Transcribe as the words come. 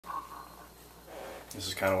This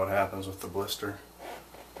is kind of what happens with the blister.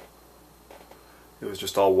 It was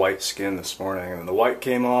just all white skin this morning, and the white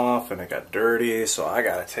came off and it got dirty, so I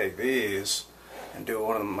gotta take these and do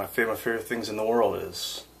one of my favorite things in the world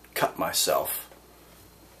is cut myself.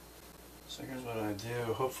 So here's what I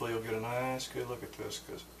do. Hopefully you'll get a nice good look at this,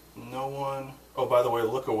 because no one... Oh, by the way,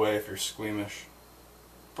 look away if you're squeamish.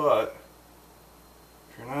 But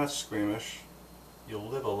if you're not squeamish, you'll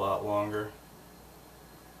live a lot longer.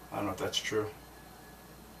 I don't know if that's true.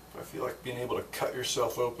 But I feel like being able to cut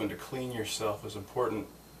yourself open to clean yourself is important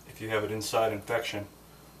if you have an inside infection.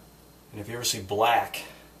 And if you ever see black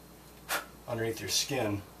underneath your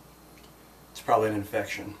skin, it's probably an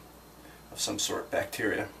infection of some sort,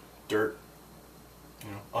 bacteria, dirt,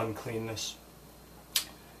 uncleanness.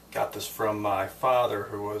 Got this from my father,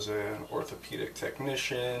 who was an orthopedic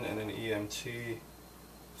technician and an EMT,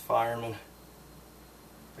 fireman,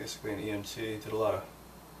 basically an EMT. Did a lot of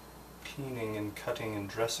cleaning and cutting and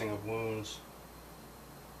dressing of wounds.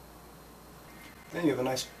 Then you have a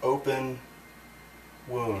nice open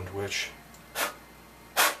wound, which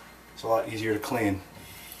is a lot easier to clean.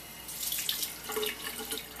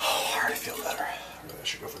 Oh, I already feel better. I really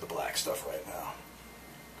should go for the black stuff right now.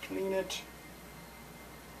 Clean it.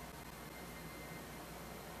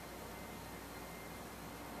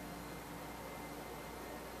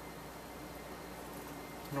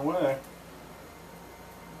 In a way,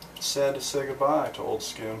 it's sad to say goodbye to old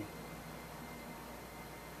skin.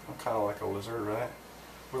 I'm kind of like a lizard, right?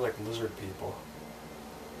 We're like lizard people.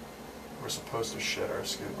 We're supposed to shed our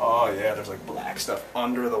skin. Oh yeah, there's like black stuff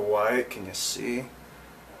under the white. Can you see?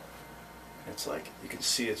 It's like, you can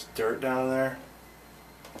see it's dirt down there.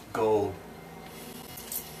 Gold.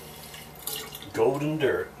 Golden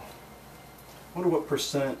dirt. I wonder what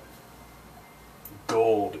percent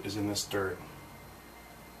gold is in this dirt.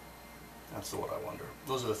 That's what I wonder.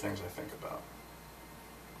 Those are the things I think about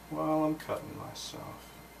while I'm cutting myself.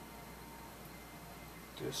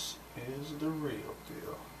 This is the real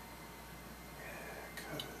deal. Yeah,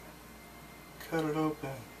 cut it. Cut it open.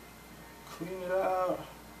 Clean it out.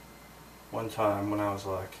 One time when I was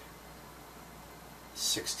like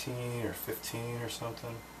 16 or 15 or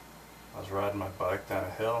something, I was riding my bike down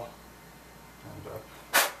a hill, and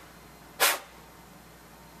I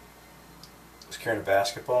was carrying a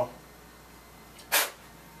basketball,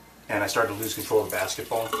 and I started to lose control of the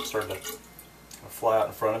basketball. It started to fly out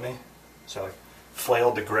in front of me, so I like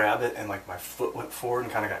flailed to grab it, and like my foot went forward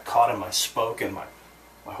and kind of got caught in my spoke, and my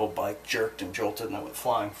whole bike jerked and jolted, and I went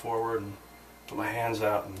flying forward and put my hands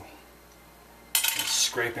out and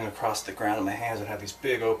scraping across the ground in my hands, and had these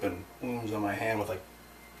big open wounds on my hand with like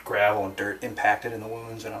gravel and dirt impacted in the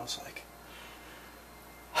wounds, and I was like,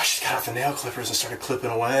 I just got out the nail clippers and started clipping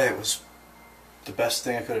away. It was the best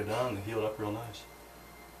thing I could have done. It healed up real nice.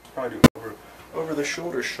 Probably do over the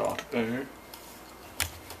shoulder shot. Mm-hmm.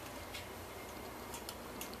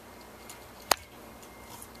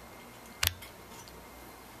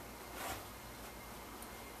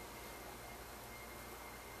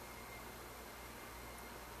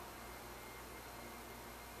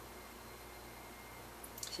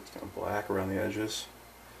 So it's kind of black around the edges.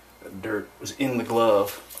 That dirt was in the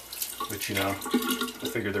glove, which, I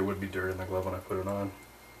figured there would be dirt in the glove when I put it on.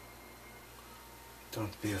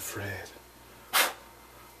 Don't be afraid.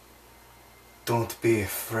 Don't be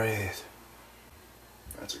afraid.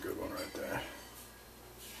 That's a good one right there.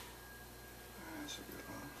 That's a good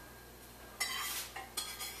one.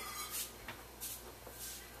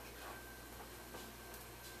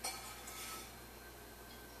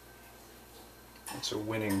 It's a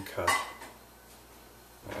winning cut.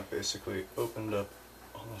 I basically opened up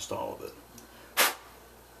almost all of it.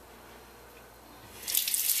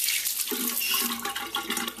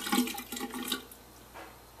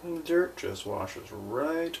 And the dirt just washes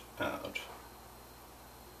right out.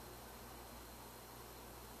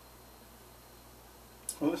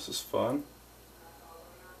 Well, this is fun.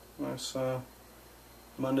 Nice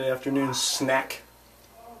Monday afternoon snack.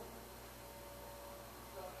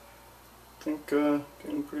 I think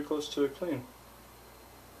getting pretty close to clean.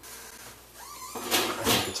 I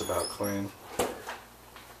think it's about clean.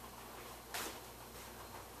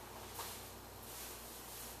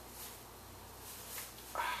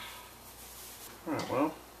 Alright,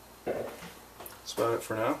 well, that's about it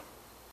for now.